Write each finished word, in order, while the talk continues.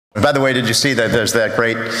By the way, did you see that there's that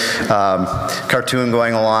great cartoon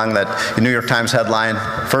going along, that the New York Times headline,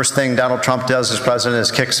 first thing Donald Trump does as president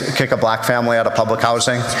is kick a black family out of public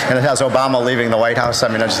housing, and it has Obama leaving the White House. I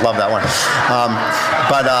mean, I just love that one.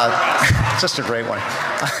 It's just a great one.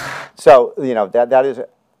 So, you know, that is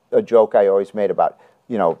a joke I always made about,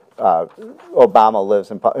 you know, Obama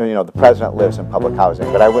lives in, you know, the president lives in public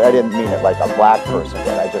housing, but I didn't mean it like a black person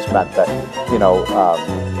did. I just meant that, you know,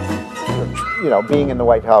 being in the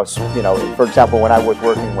White House, you know, for example, when I was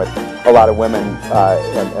working with a lot of women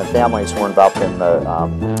and families who were involved in the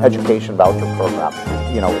education voucher program,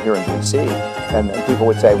 you know, here in D.C., and people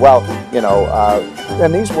would say, well, you know,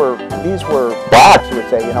 and these were blacks who would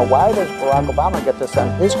say, you know, why does Barack Obama get to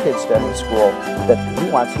send his kids to any school that he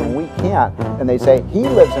wants and we can't? And they say he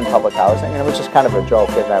lives in public housing, and it was just kind of a joke,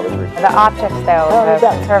 and I was. The optics, though, of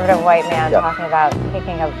a conservative white man talking about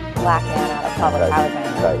kicking a black man out of public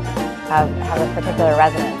housing have a particular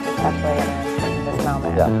resonance, especially in this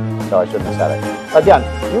moment. Yeah, no, I shouldn't have said it. Again,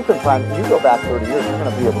 you go back 30 years, you're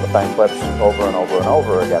going to be able to find clips over and over and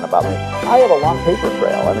over again about me. I have a long paper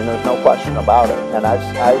trail. I mean, there's no question about it. And I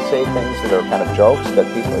say things that are kind of jokes that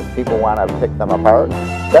if people want to pick them apart,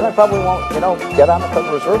 then I probably won't, you know, get on the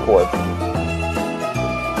Federal Reserve Board.